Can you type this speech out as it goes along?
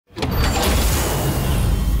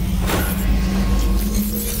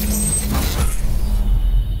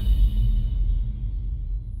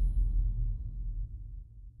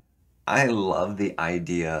I love the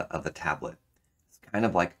idea of a tablet. It's kind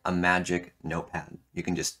of like a magic notepad. You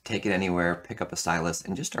can just take it anywhere, pick up a stylus,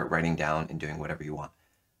 and just start writing down and doing whatever you want.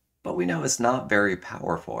 But we know it's not very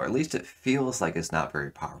powerful, or at least it feels like it's not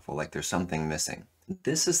very powerful, like there's something missing.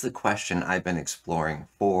 This is the question I've been exploring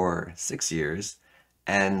for 6 years,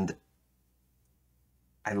 and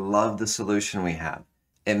I love the solution we have.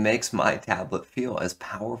 It makes my tablet feel as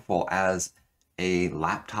powerful as a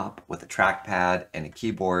laptop with a trackpad and a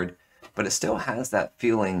keyboard, but it still has that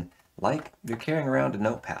feeling like you're carrying around a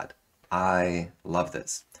notepad. I love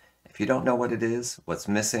this. If you don't know what it is, what's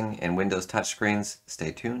missing in Windows touchscreens,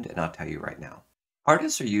 stay tuned and I'll tell you right now.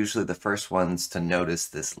 Artists are usually the first ones to notice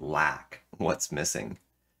this lack, what's missing.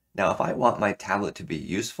 Now, if I want my tablet to be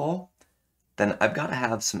useful, then I've got to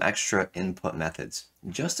have some extra input methods.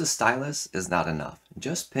 Just a stylus is not enough.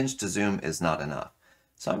 Just pinch to zoom is not enough.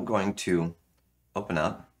 So I'm going to open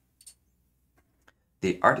up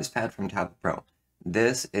the Artist Pad from Tablet Pro.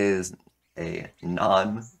 This is a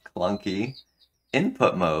non-clunky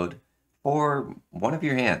input mode for one of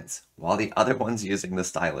your hands while the other one's using the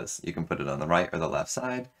stylus. You can put it on the right or the left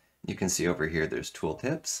side. You can see over here there's tool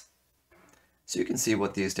tips. So you can see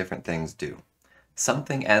what these different things do.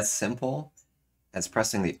 Something as simple as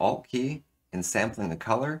pressing the Alt key and sampling the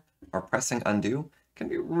color or pressing undo can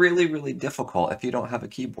be really, really difficult if you don't have a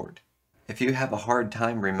keyboard. If you have a hard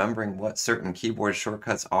time remembering what certain keyboard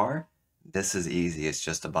shortcuts are, this is easy, it's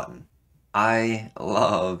just a button. I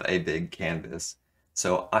love a big canvas,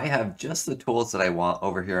 so I have just the tools that I want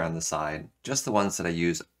over here on the side, just the ones that I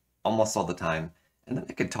use almost all the time, and then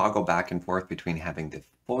I could toggle back and forth between having the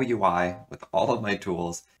full UI with all of my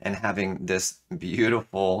tools and having this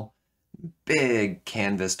beautiful, big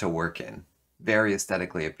canvas to work in. Very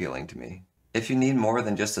aesthetically appealing to me. If you need more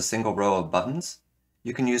than just a single row of buttons,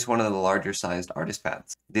 you can use one of the larger sized artist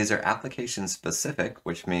pads. These are application specific,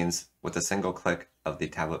 which means with a single click of the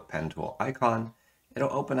tablet pen tool icon,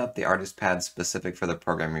 it'll open up the artist pad specific for the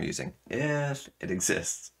program you're using, if it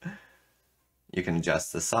exists. You can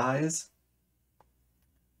adjust the size,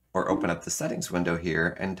 or open up the settings window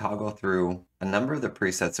here and toggle through a number of the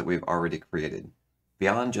presets that we've already created.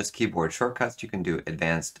 Beyond just keyboard shortcuts, you can do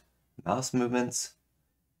advanced mouse movements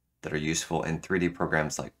that are useful in 3D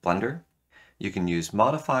programs like Blender. You can use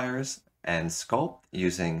modifiers and sculpt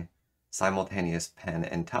using simultaneous pen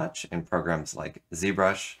and touch in programs like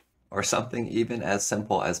ZBrush, or something even as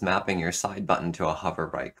simple as mapping your side button to a hover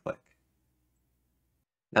right click.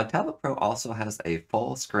 Now, Tablet Pro also has a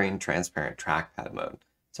full screen transparent trackpad mode.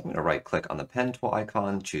 So I'm going to right click on the pen tool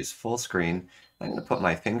icon, choose full screen. I'm going to put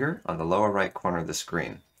my finger on the lower right corner of the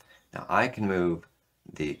screen. Now I can move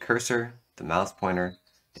the cursor, the mouse pointer,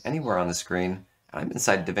 to anywhere on the screen. I'm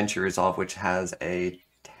inside DaVinci Resolve, which has a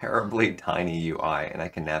terribly tiny UI, and I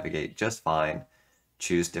can navigate just fine,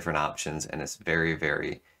 choose different options, and it's very,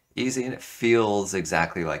 very easy, and it feels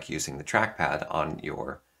exactly like using the trackpad on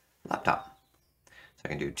your laptop. So I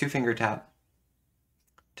can do a two-finger tap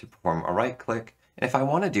to perform a right click, and if I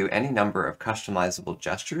want to do any number of customizable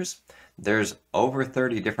gestures, there's over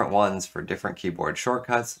 30 different ones for different keyboard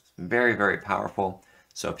shortcuts. Very, very powerful.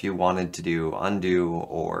 So if you wanted to do undo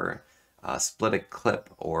or split a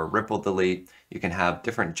clip or ripple delete, you can have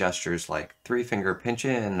different gestures like three-finger pinch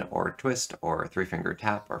in or twist or three-finger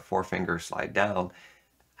tap or four-finger slide down.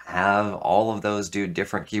 Have all of those do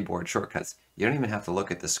different keyboard shortcuts. You don't even have to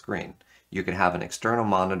look at the screen. You could have an external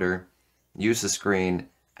monitor, use the screen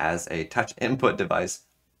as a touch input device,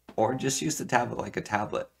 or just use the tablet like a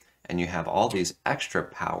tablet. And you have all these extra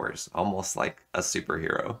powers, almost like a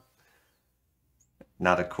superhero.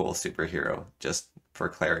 Not a cool superhero, just for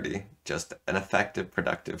clarity, just an effective,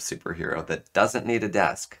 productive superhero that doesn't need a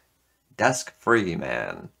desk. Desk free,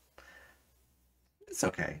 man. It's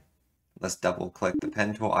okay. Let's double click the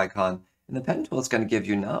pen tool icon. And the pen tool is going to give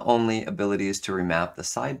you not only abilities to remap the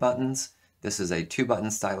side buttons. This is a 2-button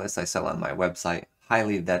stylus I sell on my website,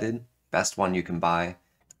 highly vetted, best one you can buy.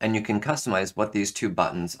 And you can customize what these 2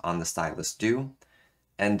 buttons on the stylus do.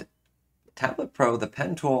 And Tablet Pro, the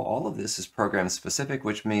pen tool, all of this is program specific,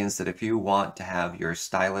 which means that if you want to have your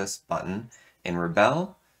stylus button in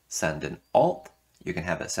Rebel, send an Alt, you can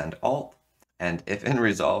have it send Alt. And if in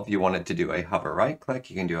Resolve you want it to do a hover right click,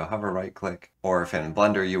 you can do a hover right click. Or if in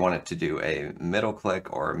Blender you want it to do a middle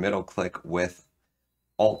click or middle click with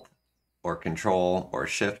Alt or Control or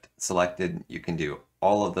Shift selected, you can do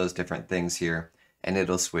all of those different things here, and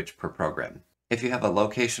it'll switch per program. If you have a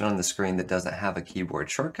location on the screen that doesn't have a keyboard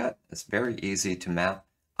shortcut, it's very easy to map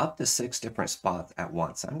up to 6 different spots at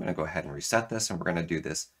once. I'm going to go ahead and reset this, and we're going to do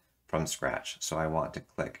this from scratch. So I want to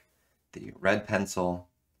click the red pencil,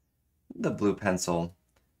 the blue pencil,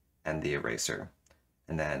 and the eraser.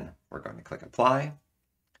 And then We're going to click apply,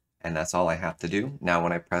 and that's all I have to do. Now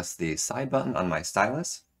when I press the side button on my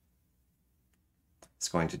stylus, it's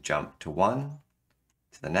going to jump to one,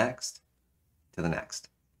 to the next, to the next.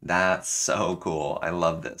 That's so cool. I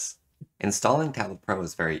love this. Installing Tablet Pro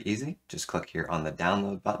is very easy. Just click here on the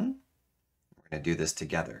download button. We're going to do this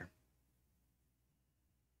together.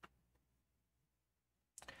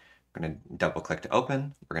 We're going to double click to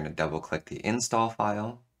open. We're going to double click the install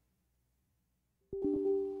file.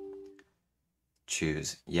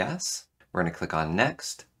 Choose yes. We're going to click on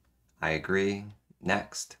next. I agree.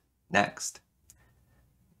 Next. Next.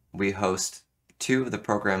 We host 2 of the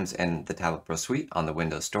programs in the Tablet Pro suite on the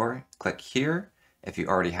Windows Store. Click here if you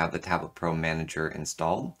already have the Tablet Pro Manager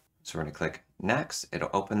installed. So we're going to click next. It'll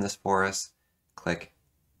open this for us. Click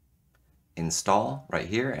install right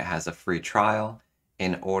here. It has a free trial.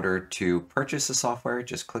 In order to purchase the software,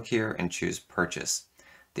 just click here and choose purchase.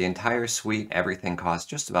 The entire suite, everything costs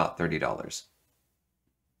just about $30.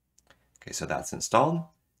 Okay, so that's installed.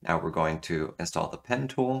 Now we're going to install the pen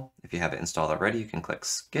tool. If you have it installed already, you can click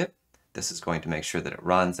skip. This is going to make sure that it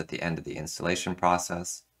runs at the end of the installation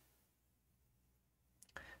process.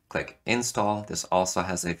 Click install. This also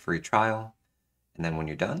has a free trial. And then when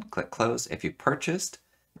you're done, click close. If you purchased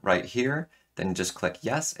right here, then just click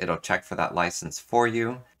yes. It'll check for that license for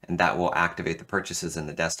you, and that will activate the purchases in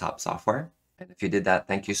the desktop software. And if you did that,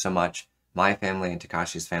 thank you so much. My family and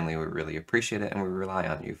Takashi's family would really appreciate it, and we rely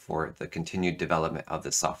on you for the continued development of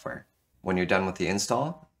this software. When you're done with the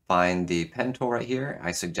install, find the pen tool right here.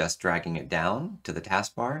 I suggest dragging it down to the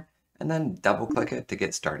taskbar and then double click it to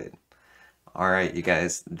get started. All right, you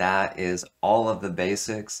guys, that is all of the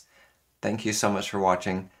basics. Thank you so much for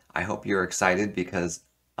watching. I hope you're excited because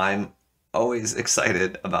I'm always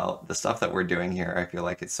excited about the stuff that we're doing here. I feel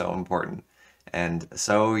like it's so important and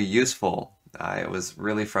so useful. I was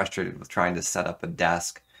really frustrated with trying to set up a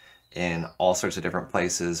desk in all sorts of different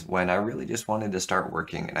places when I really just wanted to start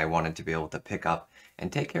working and I wanted to be able to pick up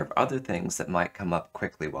and take care of other things that might come up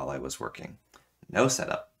quickly while I was working. No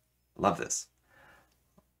setup. Love this.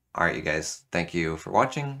 All right, you guys, thank you for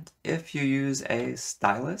watching. If you use a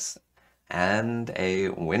stylus and a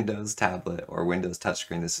Windows tablet or Windows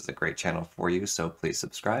touchscreen, this is a great channel for you, so please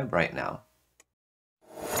subscribe right now.